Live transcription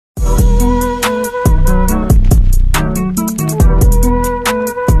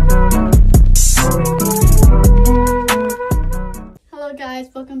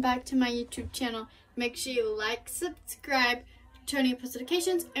my YouTube channel. Make sure you like, subscribe, turn on post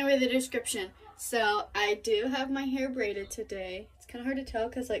notifications, and read the description. So I do have my hair braided today. It's kind of hard to tell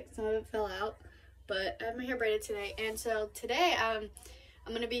because like some of it fell out, but I have my hair braided today. And so today I'm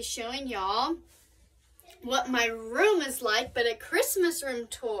going to be showing y'all what my room is like, but a Christmas room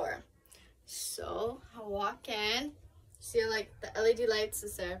tour. So I'll walk in, see like the LED lights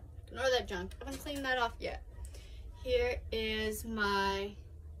is there. Ignore that junk. I haven't cleaned that off yet. Here is my,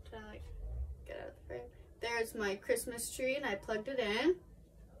 trying to like get out of the frame. There's my Christmas tree and I plugged it in.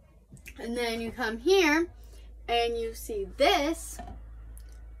 And then you come here and you see this,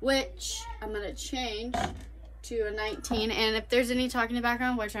 which I'm gonna change to a 19. And if there's any talking in the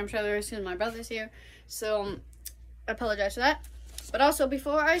background, which I'm sure there is because my brother's here, so I apologize for that. But also,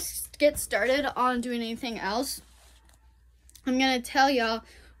 before I get started on doing anything else, I'm gonna tell y'all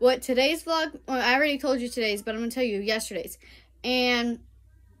what today's vlog, well, I already told you today's, but I'm gonna tell you yesterday's. And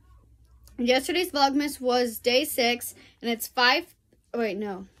yesterday's Vlogmas was day 6, and it's 5, oh wait,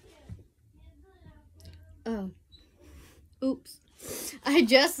 no. Oh, oops. I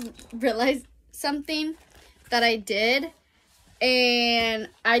just realized something that I did, and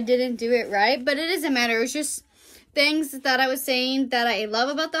I didn't do it right, but it doesn't matter. It was just things that I was saying that I love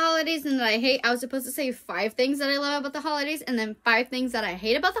about the holidays and that I hate. I was supposed to say 5 things that I love about the holidays and then 5 things that I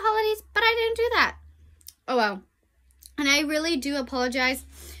hate about the holidays, but I didn't do that. Oh well. And I really do apologize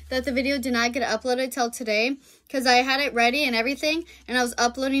that the video did not get uploaded till today because I had it ready and everything and I was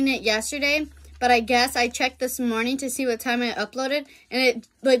uploading it yesterday. But I guess I checked this morning to see what time I uploaded and it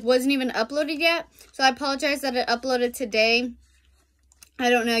like wasn't even uploaded yet. So I apologize that it uploaded today. I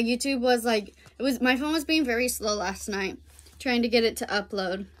don't know. YouTube was like, my phone was being very slow last night trying to get it to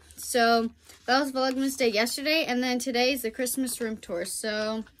upload. So that was Vlogmas Day yesterday, and then today is the Christmas room tour.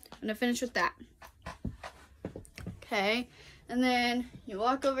 So I'm gonna finish with that. Okay, and then you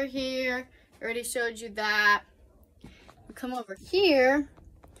walk over here. I already showed you that. You come over here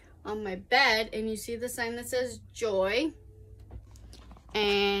on my bed and you see the sign that says joy.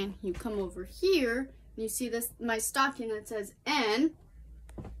 And you come over here and you see this my stocking that says N.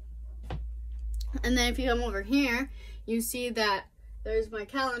 And then if you come over here, you see that there's my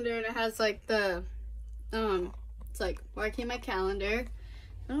calendar and it has like the, it's like marking my calendar.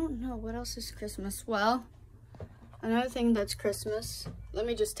 I don't know what else is Christmas. Well, another thing that's Christmas, let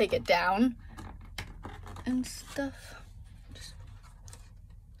me just take it down and stuff.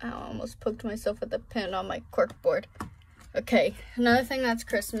 I almost poked myself with a pin on my cork board. Okay, another thing that's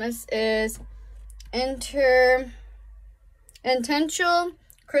Christmas is intentional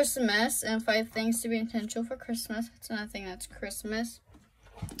Christmas and 5 things to be intentional for Christmas. That's another thing that's Christmas.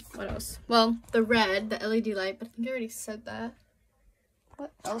 What else? Well, the red, the LED light, but I think I already said that.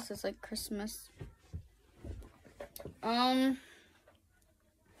 What else is like Christmas? I'm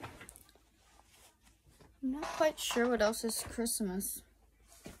not quite sure what else is Christmas.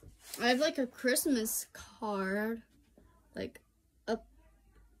 I have like a Christmas card like up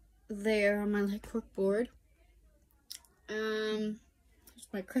there on my like cork board.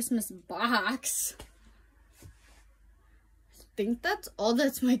 My Christmas box. I think that's all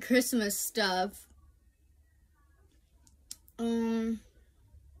that's my Christmas stuff. Yeah,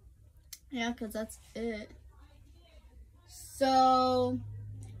 because that's it. So,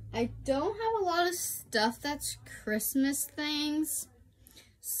 I don't have a lot of stuff that's Christmas things.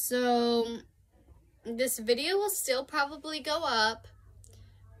 So, this video will still probably go up.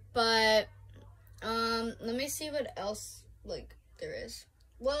 But, let me see what else, like, there is.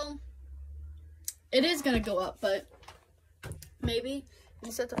 Well, it is gonna go up, but maybe let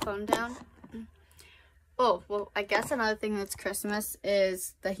me set the phone down. Oh, well, I guess another thing that's Christmas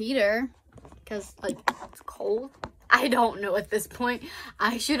is the heater, because like it's cold. I don't know at this point.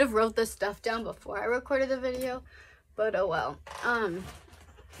 I should have wrote this stuff down before I recorded the video, but oh well. I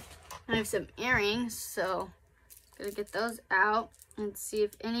have some earrings, so I'm gonna get those out and see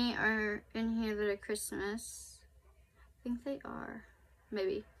if any are in here that are Christmas. I think they are.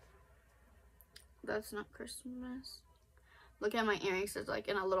 Maybe. That's not Christmas. Look at my earrings. It's like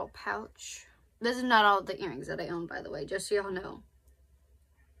in a little pouch. This is not all the earrings that I own, by the way, just so y'all know.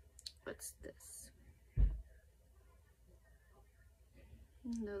 What's this?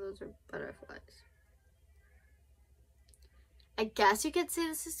 No, those are butterflies. I guess you could say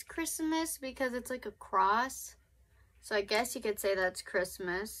this is Christmas because it's like a cross. So I guess you could say that's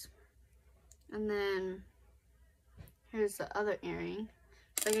Christmas. And then here's the other earring.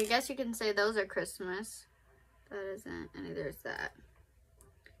 Like, I guess you can say those are Christmas. That isn't, and neither is that.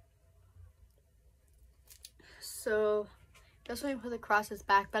 So, that's when you put the crosses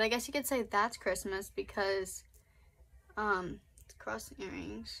back. But I guess you could say that's Christmas because, it's cross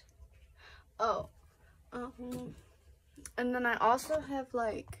earrings. Oh, and then I also have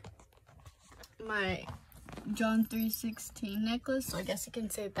like my John 3:16 necklace, so I guess you can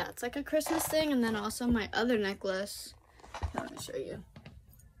say that's like a Christmas thing. And then also my other necklace, let me show you.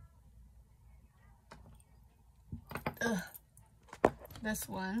 This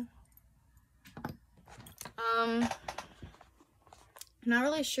one. Not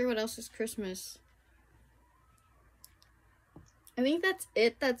really sure what else is Christmas. I think that's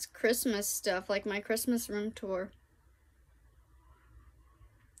it. That's Christmas stuff, like my Christmas room tour.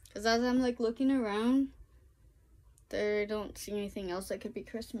 Because as I'm like looking around, I don't see anything else that could be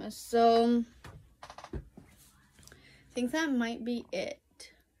Christmas. So I think that might be it.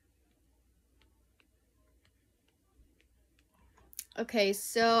 Okay,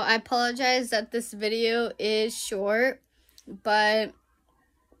 so I apologize that this video is short, but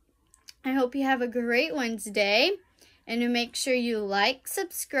I hope you have a great Wednesday. And to make sure you like,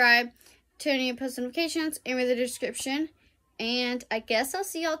 subscribe, turn on your post notifications, and read the description. And I guess I'll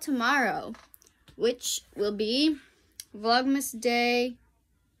see y'all tomorrow, which will be Vlogmas Day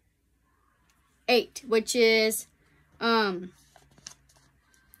 8, which is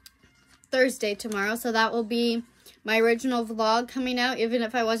Thursday tomorrow. So that will be my original vlog coming out. Even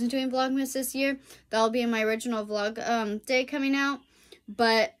if I wasn't doing Vlogmas this year, that'll be my original vlog day coming out.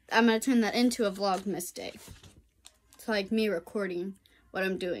 But I'm going to turn that into a Vlogmas Day. It's like me recording what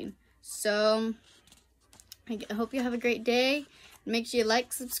I'm doing. So I hope you have a great day. Make sure you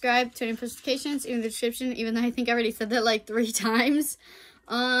like, subscribe, turn on notifications in the description, even though I think I already said that like 3 times.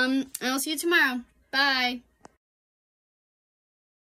 And I'll see you tomorrow. Bye.